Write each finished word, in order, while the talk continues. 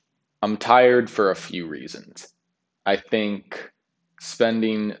I'm tired for a few reasons. I think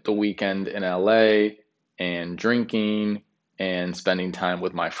spending the weekend in LA and drinking and spending time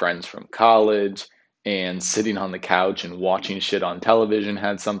with my friends from college and sitting on the couch and watching shit on television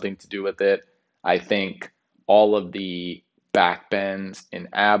had something to do with it. I think all of the back bends and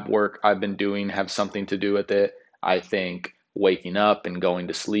ab work I've been doing have something to do with it. I think waking up and going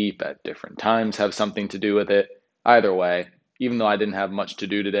to sleep at different times have something to do with it. Either way, even though I didn't have much to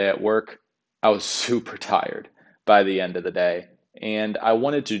do today at work, I was super tired by the end of the day. And I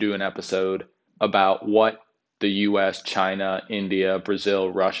wanted to do an episode about what the US, China, India,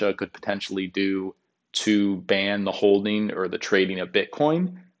 Brazil, Russia could potentially do to ban the holding or the trading of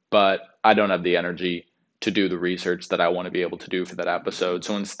Bitcoin. But I don't have the energy to do the research that I want to be able to do for that episode.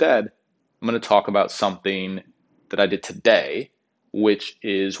 So instead, I'm going to talk about something that I did today, which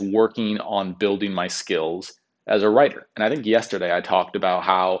is working on building my skills as a writer. And I think yesterday I talked about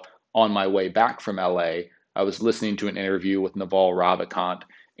how on my way back from LA, I was listening to an interview with Naval Ravikant.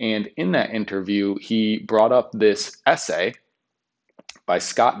 And in that interview, he brought up this essay by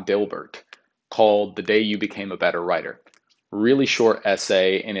Scott Dilbert called The Day You Became a Better Writer. Really short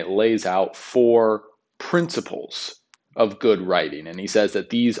essay, and it lays out four principles of good writing. And he says that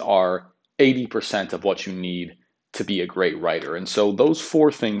these are 80% of what you need to be a great writer. And so those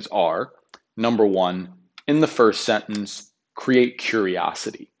four things are number one, in the first sentence, create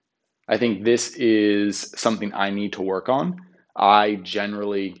curiosity. I think this is something I need to work on. I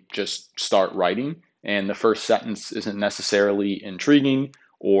generally just start writing, and the first sentence isn't necessarily intriguing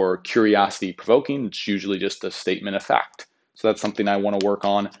or curiosity provoking. It's usually just a statement of fact. So that's something I want to work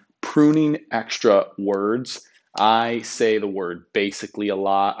on. Pruning extra words. I say the word basically a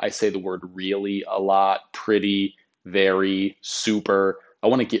lot. I say the word really a lot, pretty, very, super. I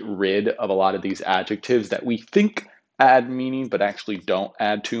want to get rid of a lot of these adjectives that we think add meaning, but actually don't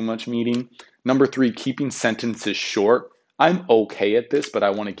add too much meaning. Number three, keeping sentences short. I'm okay at this, but I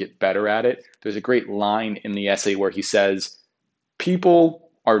want to get better at it. There's a great line in the essay where he says, people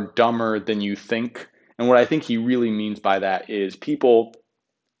are dumber than you think. And what I think he really means by that is people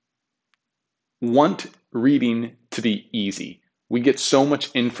want reading to be easy. We get so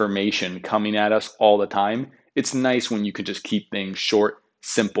much information coming at us all the time. It's nice when you can just keep things short,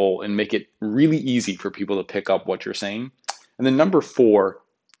 simple, and make it really easy for people to pick up what you're saying. And then number four,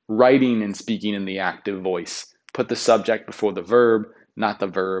 writing and speaking in the active voice. Put the subject before the verb, not the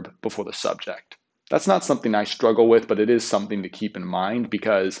verb before the subject. That's not something I struggle with, but it is something to keep in mind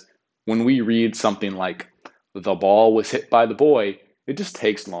because when we read something like, the ball was hit by the boy, it just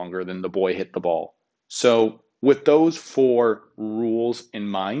takes longer than the boy hit the ball. So, with those four rules in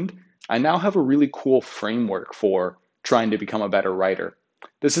mind, I now have a really cool framework for trying to become a better writer.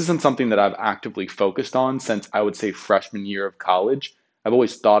 This isn't something that I've actively focused on since I would say freshman year of college. I've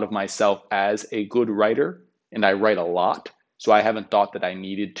always thought of myself as a good writer, and I write a lot. So, I haven't thought that I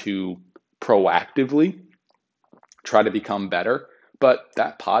needed to proactively try to become better. But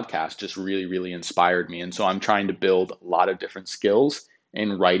that podcast just really, really inspired me. And so I'm trying to build a lot of different skills,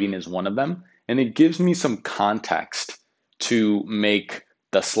 and writing is one of them. And it gives me some context to make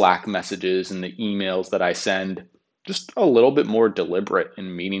the Slack messages and the emails that I send just a little bit more deliberate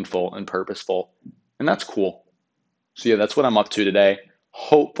and meaningful and purposeful. And that's cool. So, yeah, that's what I'm up to today.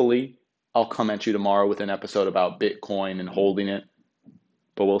 Hopefully, I'll come at you tomorrow with an episode about Bitcoin and holding it,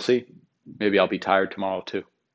 but we'll see. Maybe I'll be tired tomorrow too.